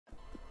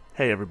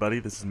Hey everybody,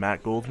 this is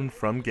Matt Goldman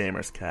from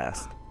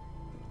GamersCast.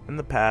 In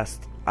the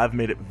past, I've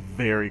made it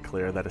very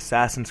clear that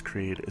Assassin's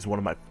Creed is one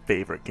of my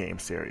favorite game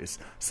series.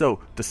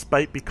 So,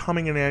 despite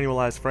becoming an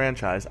annualized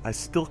franchise, I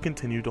still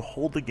continue to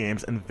hold the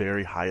games in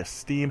very high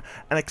esteem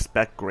and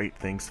expect great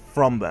things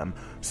from them.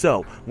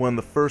 So, when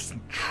the first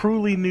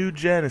truly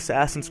new-gen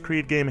Assassin's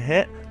Creed game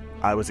hit,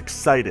 I was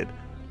excited.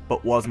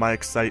 But was my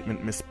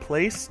excitement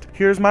misplaced?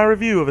 Here's my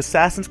review of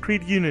Assassin's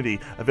Creed Unity,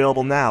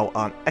 available now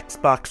on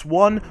Xbox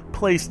One,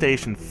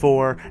 PlayStation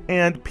 4,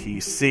 and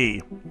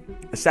PC.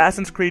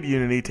 Assassin's Creed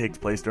Unity takes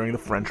place during the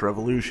French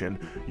Revolution.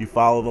 You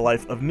follow the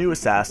life of new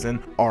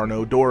assassin,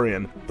 Arnaud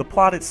Dorian. The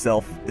plot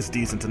itself is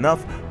decent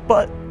enough,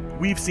 but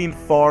we've seen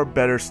far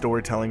better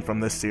storytelling from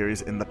this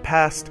series in the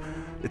past.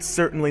 It's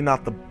certainly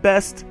not the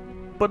best,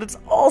 but it's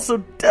also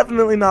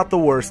definitely not the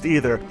worst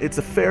either. It's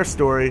a fair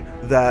story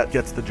that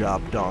gets the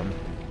job done.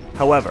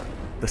 However,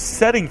 the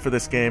setting for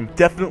this game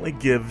definitely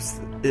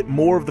gives it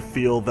more of the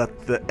feel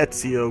that the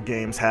Ezio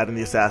games had in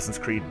the Assassin's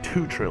Creed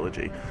 2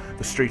 trilogy.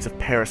 The streets of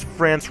Paris,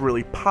 France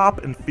really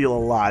pop and feel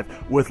alive,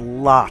 with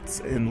lots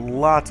and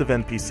lots of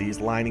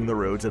NPCs lining the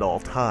roads at all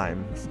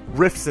times.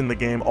 Rifts in the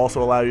game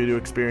also allow you to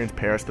experience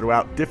Paris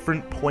throughout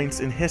different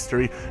points in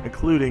history,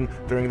 including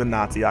during the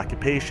Nazi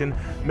occupation,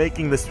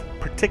 making this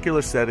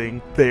particular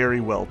setting very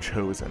well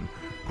chosen.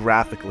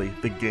 Graphically,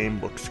 the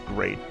game looks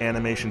great.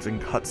 Animations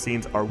and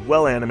cutscenes are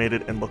well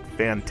animated and look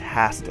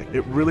fantastic.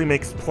 It really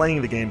makes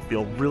playing the game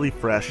feel really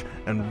fresh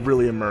and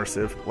really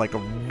immersive, like a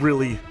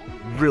really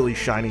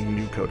shiny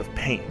new coat of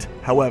paint.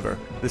 However,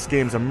 this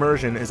game's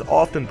immersion is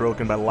often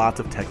broken by lots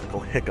of technical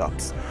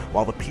hiccups.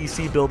 While the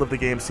PC build of the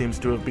game seems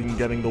to have been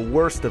getting the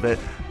worst of it,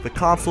 the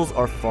consoles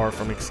are far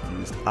from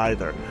excused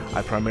either.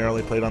 I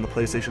primarily played on the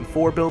PlayStation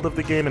 4 build of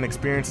the game and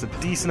experienced a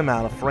decent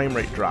amount of frame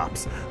rate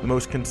drops. The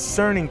most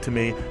concerning to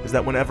me is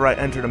that whenever I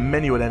entered a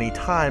menu at any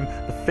time,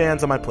 the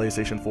fans on my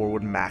PlayStation 4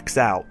 would max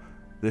out.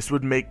 This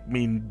would make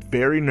me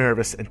very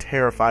nervous and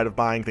terrified of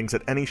buying things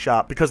at any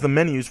shop because the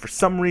menus, for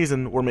some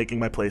reason, were making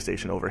my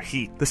PlayStation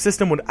overheat. The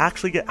system would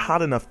actually get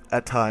hot enough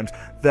at times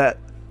that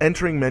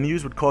entering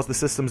menus would cause the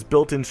system's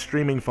built-in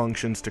streaming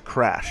functions to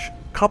crash.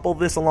 Couple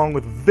this along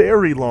with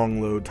very long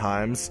load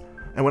times,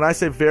 and when I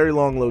say very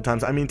long load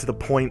times, I mean to the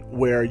point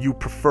where you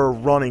prefer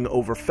running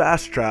over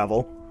fast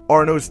travel,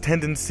 Arnaud's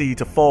tendency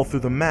to fall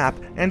through the map,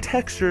 and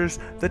textures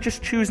that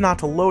just choose not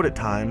to load at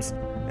times,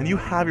 and you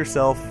have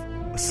yourself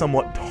a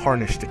somewhat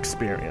tarnished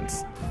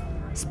experience.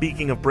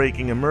 Speaking of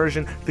breaking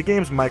immersion, the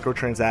game's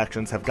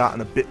microtransactions have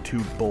gotten a bit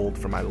too bold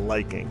for my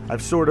liking.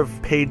 I've sort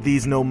of paid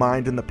these no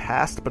mind in the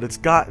past, but it's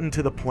gotten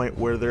to the point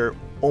where they're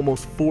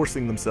almost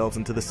forcing themselves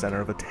into the center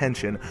of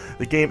attention.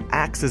 The game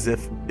acts as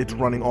if it's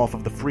running off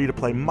of the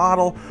free-to-play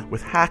model,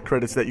 with hack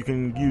credits that you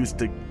can use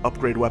to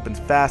upgrade weapons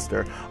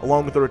faster,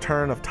 along with the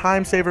return of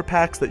time saver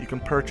packs that you can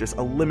purchase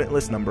a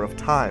limitless number of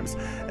times.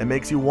 It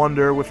makes you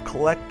wonder if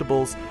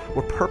collectibles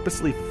were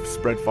purposely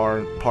spread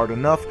far apart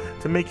enough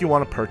to make you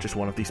want to purchase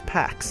one of these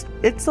packs.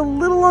 It's a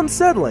little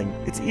unsettling.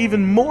 It's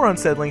even more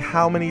unsettling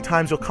how many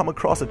times you'll come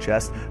across a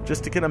chest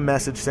just to get a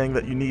message saying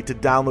that you need to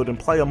download and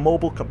play a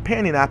mobile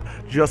companion app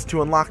just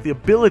to unlock the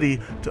ability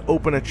to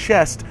open a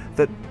chest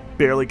that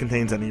barely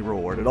contains any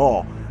reward at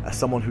all. As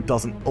someone who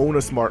doesn't own a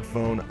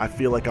smartphone, I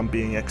feel like I'm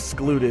being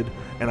excluded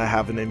and I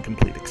have an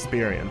incomplete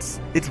experience.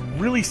 It's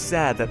really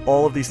sad that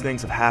all of these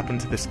things have happened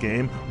to this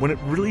game when it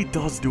really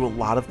does do a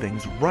lot of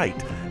things right.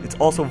 It's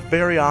also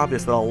very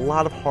obvious that a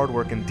lot of hard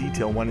work and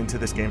detail went into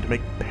this game to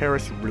make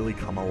Paris really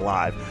come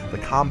alive. The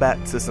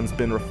combat system's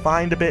been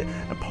refined a bit,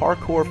 and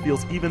parkour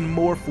feels even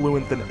more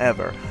fluent than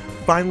ever.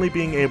 Finally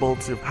being able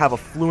to have a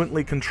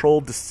fluently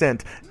controlled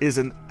descent is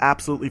an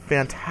absolutely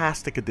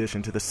fantastic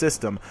addition to the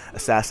system.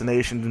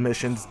 Assassination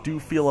missions do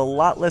feel a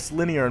lot less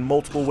linear in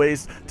multiple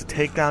ways to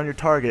take down your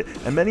target,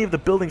 and many of the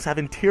buildings have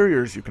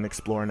interiors you can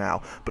explore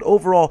now. But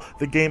overall,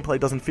 the gameplay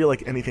doesn't feel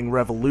like anything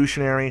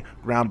revolutionary,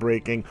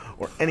 groundbreaking,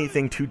 or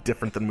anything too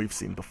different than we've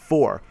seen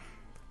before.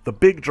 The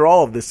big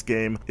draw of this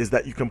game is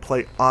that you can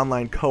play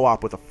online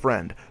co-op with a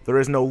friend. There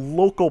is no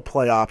local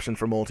play option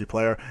for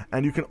multiplayer,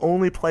 and you can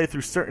only play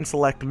through certain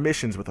select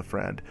missions with a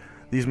friend.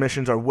 These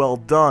missions are well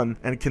done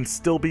and can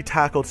still be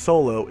tackled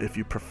solo if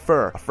you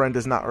prefer. A friend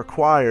is not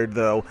required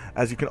though,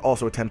 as you can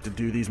also attempt to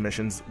do these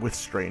missions with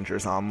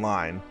strangers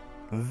online.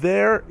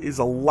 There is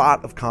a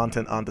lot of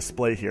content on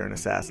display here in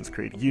Assassin's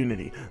Creed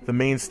Unity. The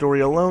main story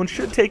alone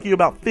should take you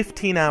about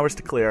 15 hours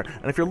to clear,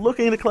 and if you're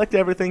looking to collect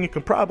everything, you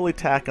can probably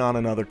tack on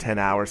another 10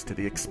 hours to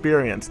the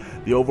experience.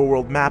 The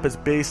overworld map is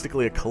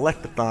basically a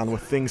collectathon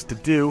with things to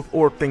do,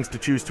 or things to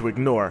choose to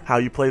ignore. How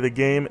you play the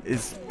game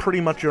is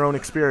pretty much your own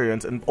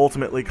experience, and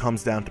ultimately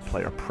comes down to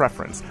player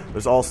preference.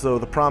 There's also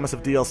the promise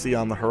of DLC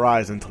on the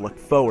horizon to look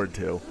forward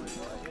to.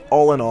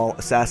 All in all,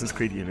 Assassin's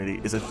Creed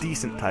Unity is a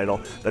decent title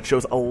that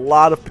shows a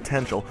lot of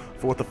potential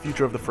for what the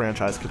future of the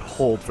franchise could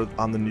hold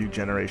on the new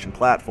generation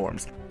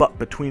platforms. But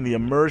between the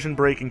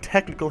immersion-breaking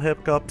technical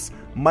hiccups,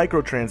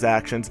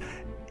 microtransactions,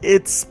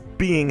 it's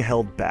being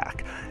held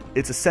back.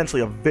 It's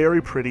essentially a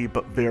very pretty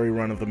but very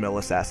run-of-the-mill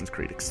Assassin's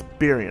Creed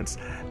experience.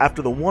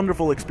 After the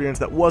wonderful experience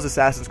that was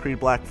Assassin's Creed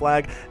Black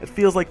Flag, it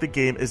feels like the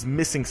game is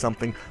missing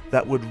something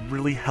that would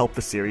really help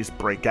the series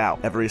break out.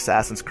 Every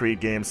Assassin's Creed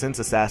game since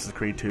Assassin's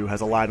Creed 2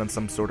 has relied on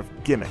some sort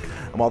of gimmick,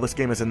 and while this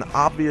game is an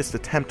obvious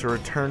attempt to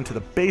return to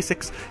the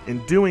basics,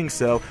 in doing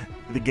so,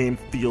 the game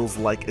feels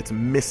like it's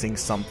missing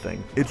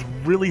something. It's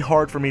really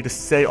hard for me to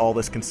say all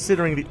this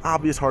considering the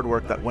obvious hard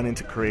work that went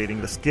into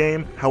creating this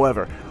game.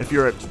 However, if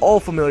you're at all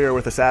familiar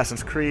with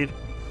Assassin's Creed,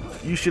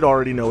 you should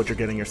already know what you're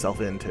getting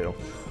yourself into.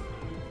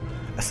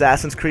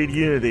 Assassin's Creed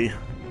Unity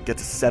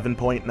gets a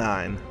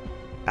 7.9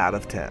 out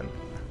of 10.